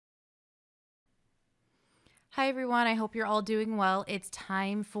Hi everyone, I hope you're all doing well. It's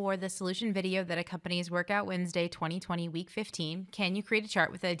time for the solution video that accompanies Workout Wednesday 2020 week 15. Can you create a chart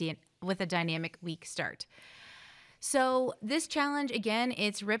with a dynamic week start? So this challenge, again,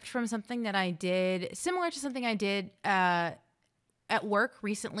 it's ripped from something that I did, similar to something I did at work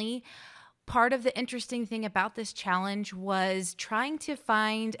recently. Part of the interesting thing about this challenge was trying to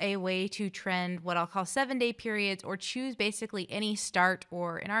find a way to trend what I'll call 7-day periods, or choose basically any start,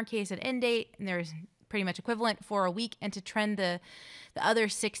 or in our case, an end date, and there's pretty much equivalent for a week, and to trend the other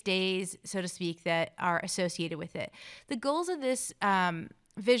 6 days, so to speak, that are associated with it. The goals of this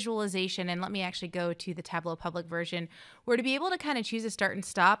visualization, and let me actually go to the Tableau public version, were to be able to kind of choose a start and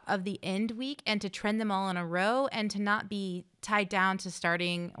stop of the end week and to trend them all in a row, and to not be tied down to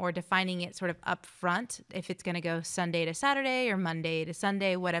starting or defining it sort of up front, if it's going to go Sunday to Saturday or Monday to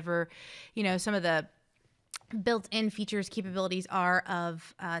Sunday, whatever, some of the built-in features, capabilities are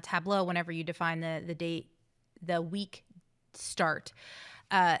of Tableau whenever you define the date, the week start.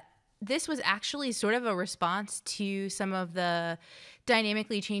 This was actually sort of a response to some of the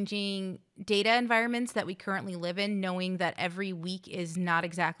dynamically changing data environments that we currently live in, knowing that every week is not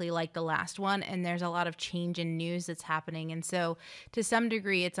exactly like the last one, and there's a lot of change in news that's happening. And so to some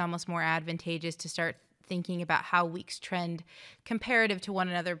degree, it's almost more advantageous to start thinking about how weeks trend comparative to one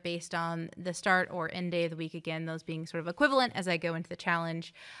another based on the start or end day of the week, again, those being sort of equivalent as I go into the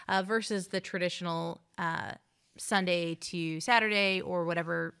challenge, versus the traditional Sunday to Saturday or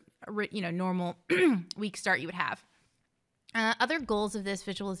whatever normal week start you would have. Other goals of this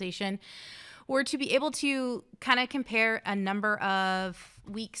visualization were to be able to kind of compare a number of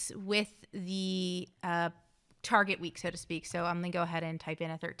weeks with the target week, so to speak. So I'm going to go ahead and type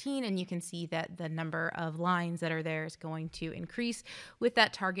in a 13, and you can see that the number of lines that are there is going to increase, with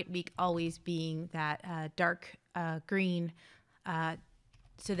that target week always being that dark green,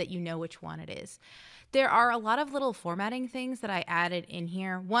 so that you know which one it is. There are a lot of little formatting things that I added in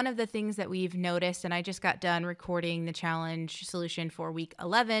here. One of the things that we've noticed, and I just got done recording the challenge solution for week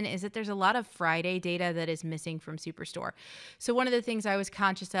 11, is that there's a lot of Friday data that is missing from Superstore. So one of the things I was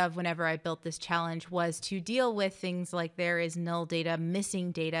conscious of whenever I built this challenge was to deal with things like there is null data,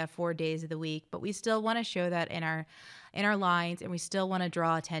 missing data 4 days of the week, but we still want to show that in our lines, and we still want to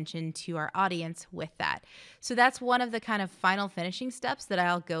draw attention to our audience with that. So that's one of the kind of final finishing steps that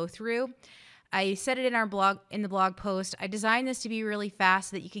I'll go through. I said it in the blog post. I designed this to be really fast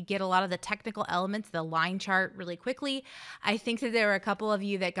so that you could get a lot of the technical elements, the line chart, really quickly. I think that there were a couple of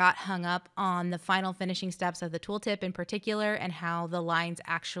you that got hung up on the final finishing steps of the tooltip in particular, and how the lines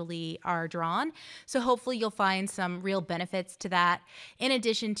actually are drawn. So hopefully you'll find some real benefits to that, in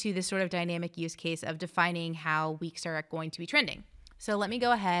addition to the sort of dynamic use case of defining how weeks are going to be trending. So let me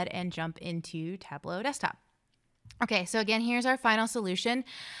go ahead and jump into Tableau Desktop. Okay, so again, here's our final solution.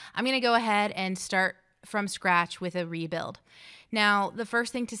 I'm going to go ahead and start from scratch with a rebuild. Now, the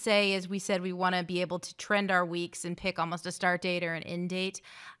first thing to say is we said we want to be able to trend our weeks and pick almost a start date or an end date.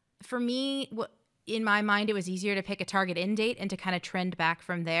 For me, in my mind, it was easier to pick a target end date and to kind of trend back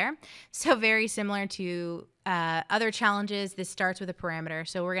from there. So very similar to other challenges, this starts with a parameter.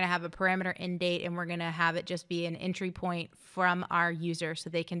 So we're going to have a parameter end date, and we're going to have it just be an entry point from our user so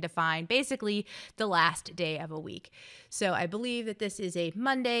they can define basically the last day of a week. So I believe that this is a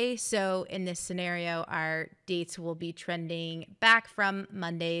Monday. So in this scenario, our dates will be trending back from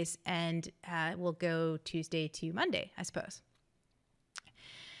Mondays, and we'll go Tuesday to Monday, I suppose.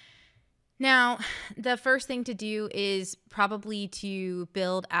 Now, the first thing to do is probably to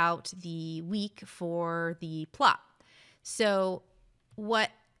build out the week for the plot. So what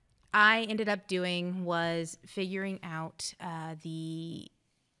I ended up doing was figuring out the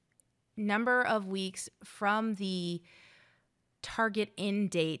number of weeks from the target end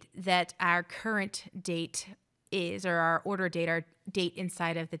date that our current date is, or our order date, our date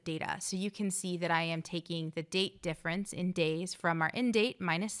inside of the data. So you can see that I am taking the date difference in days from our end date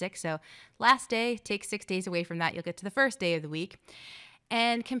 -6. So last day, take 6 days away from that, you'll get to the first day of the week,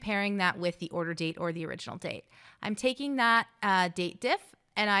 and comparing that with the order date or the original date. I'm taking that date diff,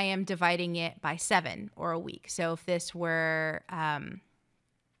 and I am dividing it by 7, or a week. So if this were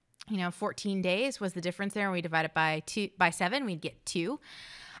 14 days was the difference there, and we divide it by 7, we'd get 2.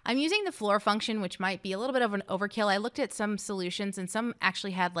 I'm using the floor function, which might be a little bit of an overkill. I looked at some solutions, and some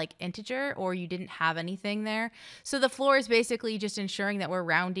actually had like integer, or you didn't have anything there. So the floor is basically just ensuring that we're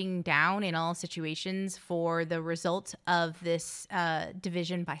rounding down in all situations for the result of this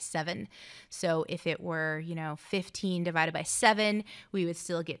division by 7. So if it were, 15 divided by 7, we would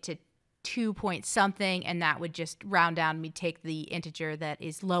still get to 2 point something, and that would just round down. We'd take the integer that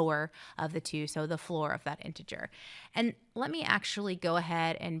is lower of the 2, so the floor of that integer. And let me actually go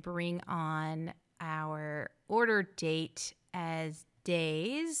ahead and bring on our order date as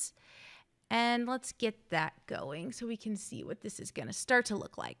days. And let's get that going so we can see what this is going to start to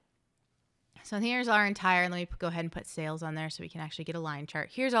look like. So here's our entire, let me go ahead and put sales on there so we can actually get a line chart.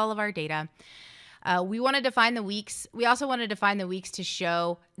 Here's all of our data. We want to define the weeks. We also want to define the weeks to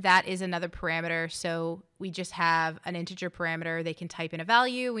show that is another parameter. So we just have an integer parameter. They can type in a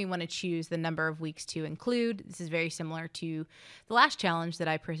value. We want to choose the number of weeks to include. This is very similar to the last challenge that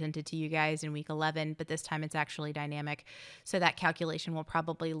I presented to you guys in week 11, but this time it's actually dynamic. So that calculation will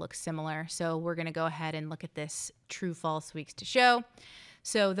probably look similar. So we're going to go ahead and look at this true false weeks to show.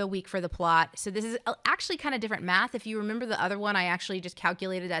 So the week for the plot. So this is actually kind of different math. If you remember the other one, I actually just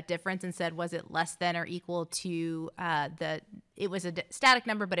calculated that difference and said, was it less than or equal to it was a static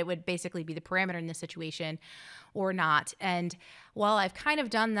number, but it would basically be the parameter in this situation or not. And while I've kind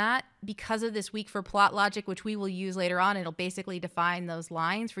of done that, because of this week for plot logic, which we will use later on, it'll basically define those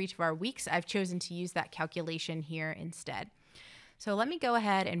lines for each of our weeks. I've chosen to use that calculation here instead. So let me go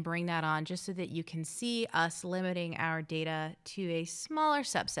ahead and bring that on just so that you can see us limiting our data to a smaller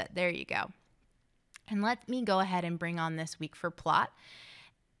subset. There you go. And let me go ahead and bring on this week for plot.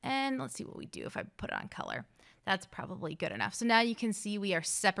 And let's see what we do if I put it on color. That's probably good enough. So now you can see we are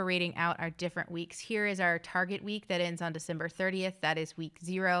separating out our different weeks. Here is our target week that ends on December 30th. That is week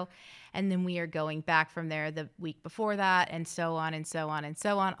 0. And then we are going back from there the week before that, and so on and so on and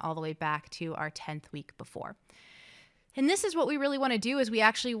so on, all the way back to our 10th week before. And this is what we really want to do, is we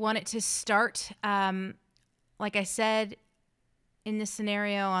actually want it to start, like I said, in this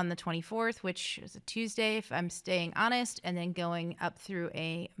scenario on the 24th, which is a Tuesday, if I'm staying honest, and then going up through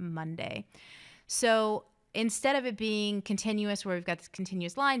a Monday. So instead of it being continuous, where we've got this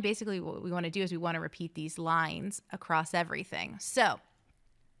continuous line, basically what we want to do is we want to repeat these lines across everything. So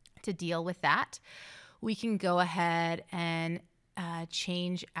to deal with that, we can go ahead and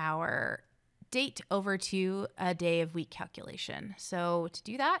change our date over to a day of week calculation. So to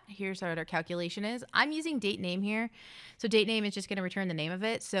do that, here's what our calculation is. I'm using date name here. So date name is just going to return the name of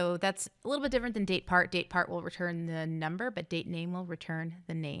it. So that's a little bit different than date part. Date part will return the number, but date name will return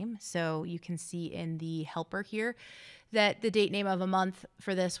the name. So you can see in the helper here that the date name of a month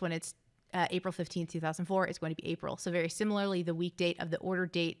for this, when it's April 15th, 2004, is going to be April. So very similarly, the week date of the order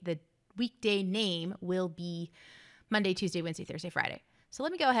date, the weekday name will be Monday, Tuesday, Wednesday, Thursday, Friday. So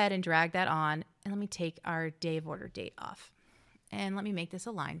let me go ahead and drag that on, and let me take our day of order date off. And let me make this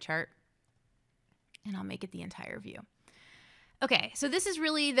a line chart, and I'll make it the entire view. Okay, so this is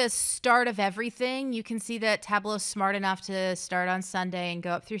really the start of everything. You can see that Tableau is smart enough to start on Sunday and go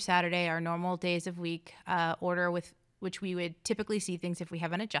up through Saturday, our normal days of week order with which we would typically see things if we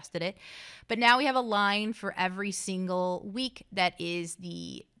haven't adjusted it. But now we have a line for every single week that is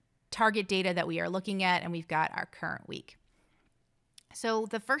the target data that we are looking at, and we've got our current week. So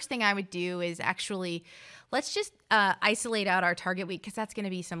the first thing I would do is actually, let's just isolate out our target week, because that's going to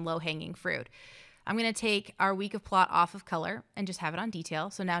be some low-hanging fruit. I'm going to take our week of plot off of color and just have it on detail.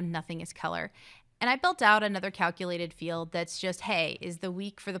 So now nothing is color. And I built out another calculated field that's just, hey, is the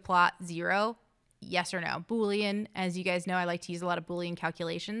week for the plot 0? Yes or no. Boolean, as you guys know, I like to use a lot of Boolean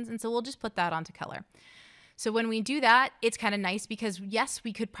calculations. And so we'll just put that onto color. So when we do that, it's kind of nice because, yes,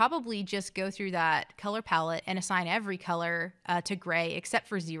 we could probably just go through that color palette and assign every color to gray except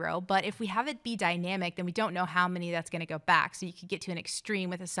for 0. But if we have it be dynamic, then we don't know how many that's going to go back. So you could get to an extreme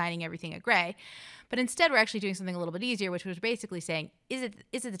with assigning everything a gray. But instead, we're actually doing something a little bit easier, which was basically saying, is it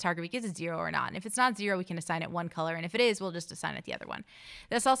the target week? Is it 0 or not? And if it's not 0, we can assign it one color. And if it is, we'll just assign it the other one.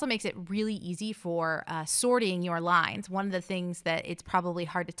 This also makes it really easy for sorting your lines. One of the things that it's probably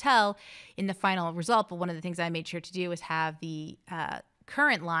hard to tell in the final result, but one of the things I made sure to do was have the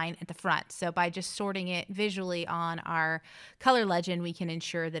current line at the front. So by just sorting it visually on our color legend, we can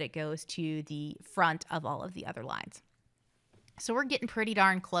ensure that it goes to the front of all of the other lines. So we're getting pretty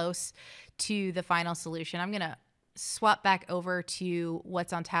darn close to the final solution. I'm going to swap back over to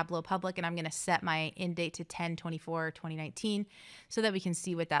what's on Tableau Public, and I'm going to set my end date to 10/24/2019 so that we can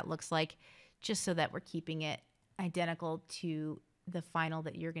see what that looks like, just so that we're keeping it identical to the final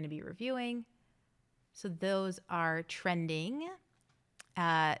that you're going to be reviewing. So those are trending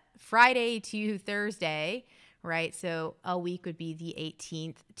Friday to Thursday, right? So a week would be the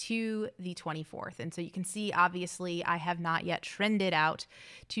 18th to the 24th. And so you can see, obviously, I have not yet trended out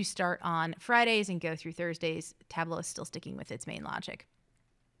to start on Fridays and go through Thursdays. Tableau is still sticking with its main logic.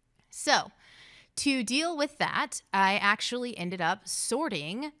 So to deal with that, I actually ended up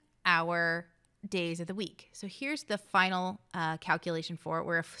sorting our days of the week. So here's the final calculation for it.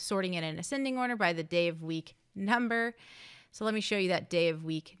 We're sorting it in ascending order by the day of week number. So let me show you that day of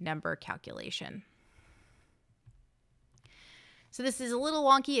week number calculation. So this is a little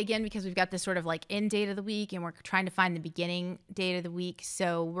wonky again because we've got this sort of like end date of the week and we're trying to find the beginning date of the week.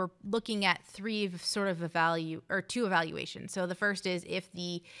 So we're looking at two evaluations. So the first is if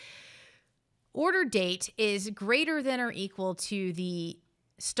the order date is greater than or equal to the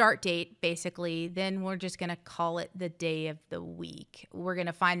start date, basically, then we're just going to call it the day of the week. We're going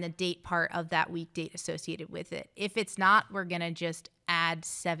to find the date part of that week date associated with it. If it's not, we're going to just add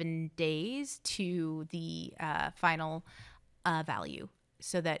 7 days to the final value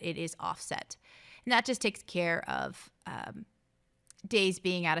so that it is offset. And that just takes care of days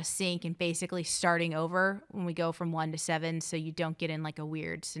being out of sync and basically starting over when we go from 1 to 7, so you don't get in like a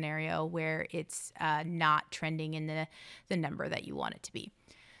weird scenario where it's not trending in the number that you want it to be.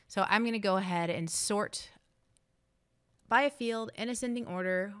 So I'm going to go ahead and sort by a field in ascending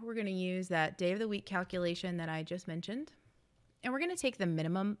order. We're going to use that day of the week calculation that I just mentioned, and we're going to take the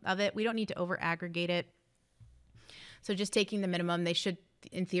minimum of it. We don't need to over aggregate it. So just taking the minimum, they should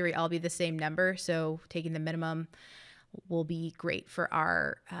in theory all be the same number. So taking the minimum will be great for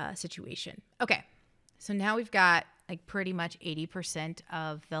our situation. Okay, so now we've got like pretty much 80%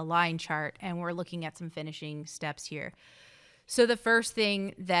 of the line chart, and we're looking at some finishing steps here. So the first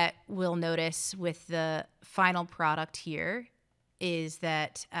thing that we'll notice with the final product here is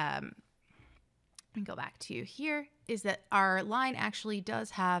that, and go back to here, is that our line actually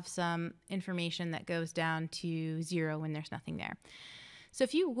does have some information that goes down to 0 when there's nothing there. So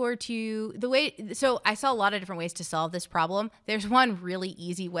if you were to, so I saw a lot of different ways to solve this problem. There's one really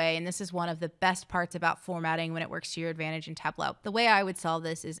easy way, and this is one of the best parts about formatting when it works to your advantage in Tableau. The way I would solve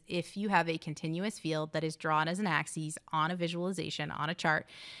this is if you have a continuous field that is drawn as an axis on a visualization, on a chart,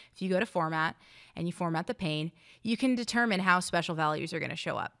 if you go to Format and you format the pane, you can determine how special values are going to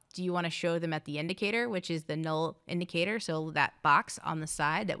show up. Do you want to show them at the indicator, which is the null indicator, so that box on the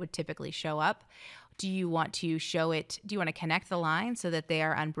side that would typically show up? Do you want to show it? Do you want to connect the lines so that they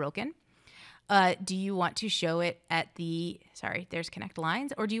are unbroken? Do you want to show it at there's connect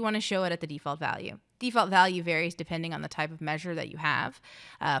lines, or do you want to show it at the default value? Default value varies depending on the type of measure that you have.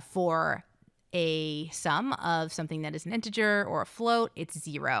 For a sum of something that is an integer or a float, it's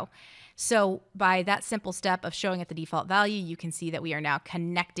 0. So by that simple step of showing at the default value, you can see that we are now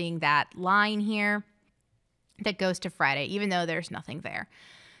connecting that line here that goes to Friday, even though there's nothing there.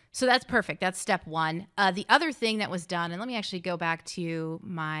 So that's perfect. That's step 1. The other thing that was done, and let me actually go back to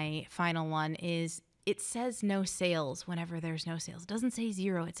my final one, is it says no sales whenever there's no sales. It doesn't say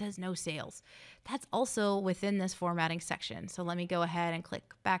 0. It says no sales. That's also within this formatting section. So let me go ahead and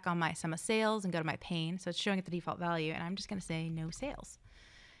click back on my sum of sales and go to my pane. So it's showing at the default value, and I'm just going to say no sales.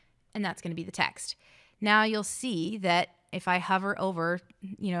 And that's going to be the text. Now you'll see that if I hover over,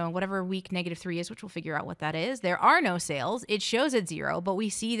 whatever week -3 is, which we'll figure out what that is, there are no sales. It shows at 0, but we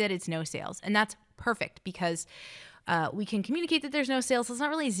see that it's no sales. And that's perfect because we can communicate that there's no sales. So it's not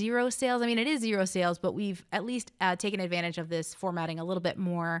really 0 sales. I mean, it is 0 sales, but we've at least taken advantage of this formatting a little bit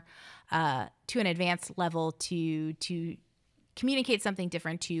more to an advanced level to communicate something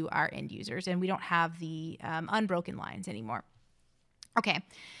different to our end users. And we don't have the unbroken lines anymore. Okay.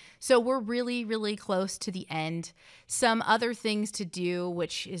 So we're really, really close to the end. Some other things to do,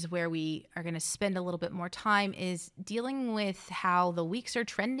 which is where we are going to spend a little bit more time, is dealing with how the weeks are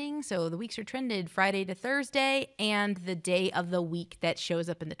trending. So the weeks are trended Friday to Thursday and the day of the week that shows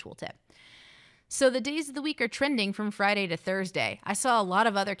up in the tooltip. So the days of the week are trending from Friday to Thursday. I saw a lot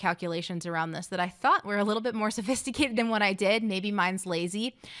of other calculations around this that I thought were a little bit more sophisticated than what I did. Maybe mine's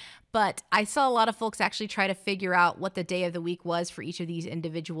lazy. But I saw a lot of folks actually try to figure out what the day of the week was for each of these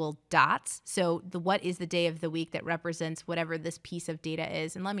individual dots. So what is the day of the week that represents whatever this piece of data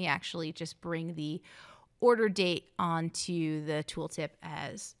is? And let me actually just bring the order date onto the tooltip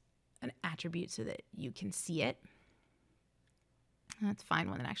as an attribute so that you can see it. Let's find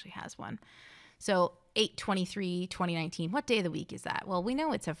one that actually has one. So 8/23/2019, what day of the week is that? Well, we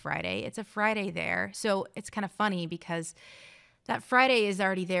know it's a Friday. It's a Friday there. So it's kind of funny because that Friday is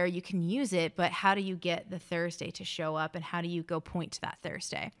already there. You can use it, but how do you get the Thursday to show up, and how do you go point to that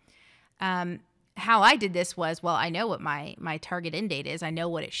Thursday? How I did this was, well, I know what my target end date is. I know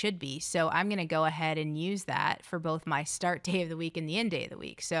what it should be. So I'm going to go ahead and use that for both my start day of the week and the end day of the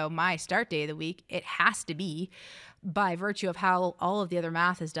week. So my start day of the week, it has to be, by virtue of how all of the other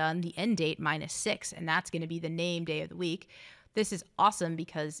math is done, the end date -6, and that's going to be the name day of the week. This is awesome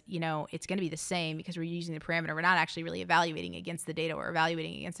because, it's going to be the same because we're using the parameter. We're not actually really evaluating against the data. We're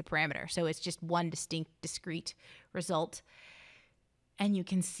evaluating against the parameter. So it's just one discrete result. And you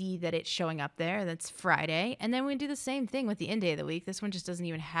can see that it's showing up there. That's Friday. And then we do the same thing with the end day of the week. This one just doesn't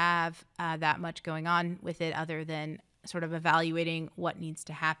even have that much going on with it other than sort of evaluating what needs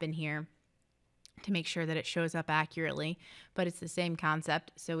to happen here. to make sure that it shows up accurately, but it's the same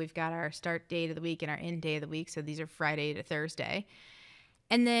concept. So we've got our start date of the week and our end day of the week. So these are Friday to Thursday.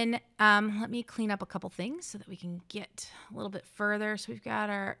 And then let me clean up a couple things so that we can get a little bit further. So we've got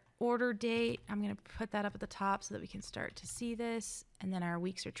our order date. I'm going to put that up at the top so that we can start to see this. And then our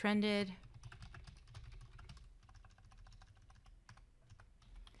weeks are trended.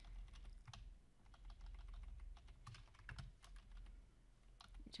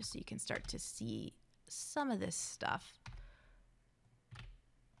 Just so you can start to see some of this stuff.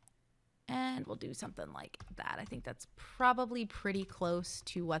 And we'll do something like that. I think that's probably pretty close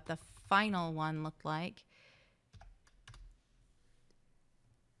to what the final one looked like.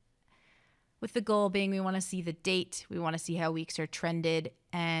 With the goal being we want to see the date, we want to see how weeks are trended,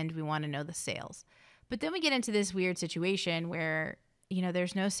 and we want to know the sales. But then we get into this weird situation where, you know,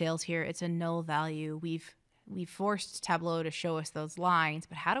 there's no sales here. It's a null value. We've forced Tableau to show us those lines,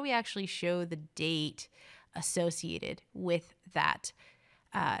 but how do we actually show the date associated with that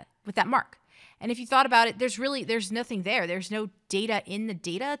mark? And if you thought about it, there's nothing there. There's no data in the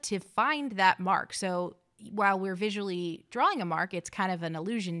data to find that mark. So while we're visually drawing a mark, it's kind of an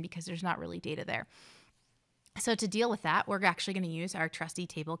illusion because there's not really data there. So to deal with that, we're actually going to use our trusty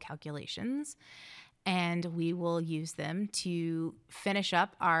table calculations, and we will use them to finish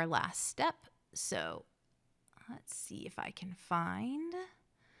up our last step. So let's see if I can find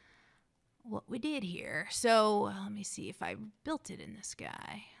what we did here. So let me see if I built it in this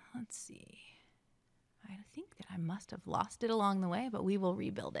guy. Let's see. I think that I must have lost it along the way, but we will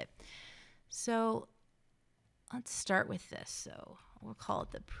rebuild it. So let's start with this. So we'll call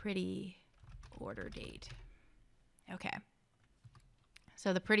it the pretty order date. Okay.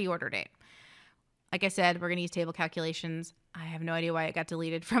 So the pretty order date. Like I said, we're going to use table calculations. I have no idea why it got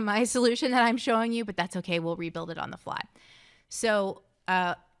deleted from my solution that I'm showing you, but that's okay. We'll rebuild it on the fly. So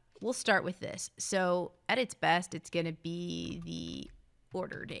we'll start with this. So at its best, it's going to be the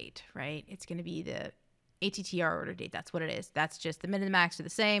order date, right? It's going to be the ATTR order date. That's what it is. That's just the min and the max are the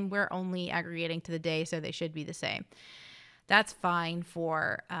same. We're only aggregating to the day, so they should be the same. That's fine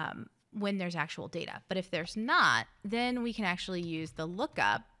for when there's actual data. But if there's not, then we can actually use the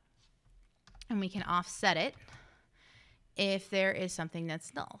lookup, and we can offset it if there is something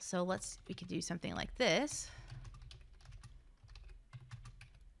that's null. So we could do something like this,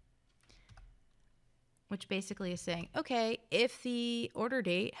 which basically is saying, okay, if the order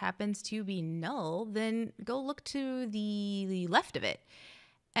date happens to be null, then go look to the left of it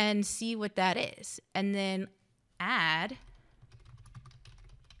and see what that is, and then add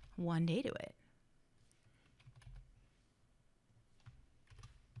one day to it.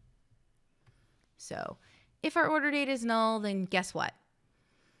 So if our order date is null, then guess what?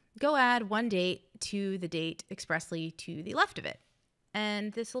 Go add one date to the date expressly to the left of it.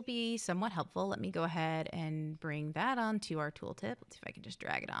 And this will be somewhat helpful. Let me go ahead and bring that onto our tooltip. Let's see if I can just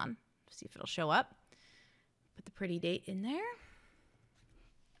drag it on, see if it'll show up. Put the pretty date in there.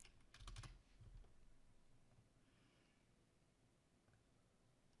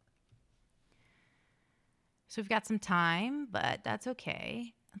 So we've got some time, but that's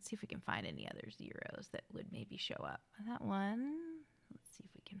okay. Let's see if we can find any other zeros that would maybe show up. That one, let's see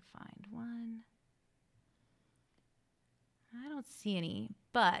if we can find one. I don't see any,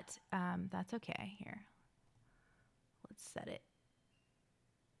 but that's okay. Here, let's set it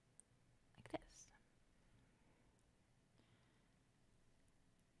like this.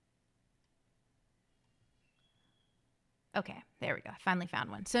 Okay, there we go. I finally found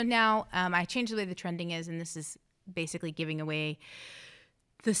one. So now I changed the way the trending is, and this is basically giving away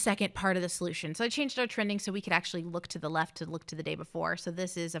the second part of the solution. So I changed our trending so we could actually look to the left to look to the day before. So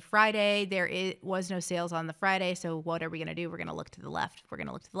this is a Friday. There was no sales on the Friday. So what are we going to do? We're going to look to the left. We're going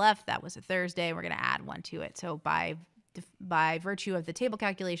to look to the left. That was a Thursday. We're going to add one to it. So by virtue of the table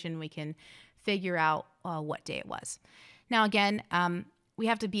calculation, we can figure out what day it was. Now, again, we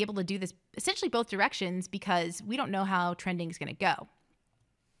have to be able to do this essentially both directions because we don't know how trending is going to go.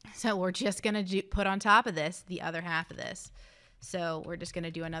 So we're just going to put on top of this the other half of this. So we're just going to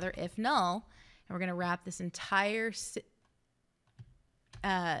do another if null, and we're going to wrap this entire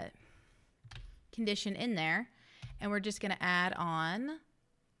condition in there, and we're just going to add on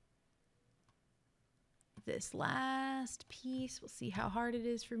this last piece. We'll see how hard it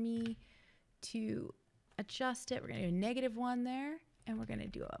is for me to adjust it. We're going to do a -1 there, and we're going to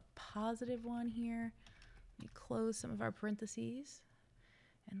do a +1 here. Let me close some of our parentheses,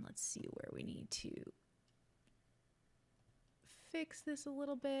 and let's see where we need to fix this a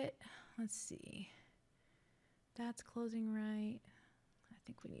little bit. Let's see. That's closing right. I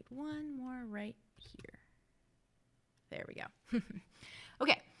think we need one more right here. There we go.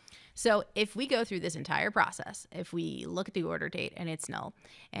 Okay. So if we go through this entire process, if we look at the order date and it's null,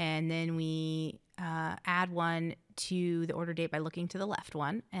 and then we add one to the order date by looking to the left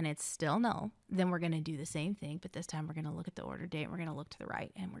one and it's still null, then we're going to do the same thing, but this time we're going to look at the order date, we're going to look to the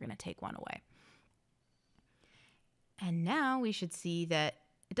right, and we're going to take one away. And now we should see that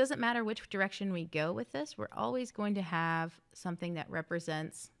it doesn't matter which direction we go with this, we're always going to have something that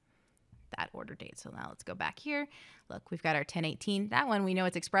represents that order date. So now let's go back here. Look, we've got our 1018. That one, we know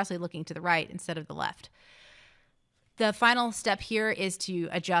it's expressly looking to the right instead of the left. The final step here is to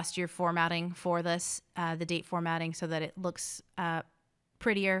adjust your formatting for this, the date formatting, so that it looks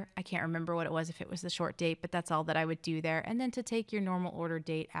prettier. I can't remember what it was if it was the short date, but that's all that I would do there. And then to take your normal order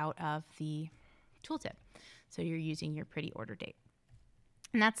date out of the tooltip. So you're using your pretty order date.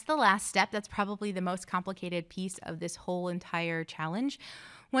 And that's the last step. That's probably the most complicated piece of this whole entire challenge.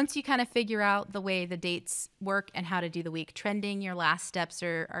 Once you kind of figure out the way the dates work and how to do the week trending, your last steps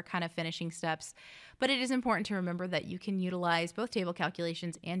are kind of finishing steps. But it is important to remember that you can utilize both table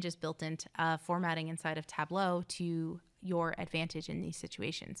calculations and just built-in formatting inside of Tableau to your advantage in these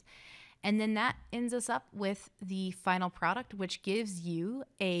situations. And then that ends us up with the final product, which gives you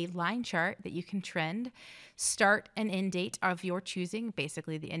a line chart that you can trend. Start and end date of your choosing.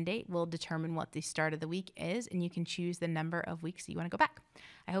 Basically, the end date will determine what the start of the week is, and you can choose the number of weeks that you want to go back.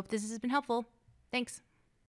 I hope this has been helpful. Thanks.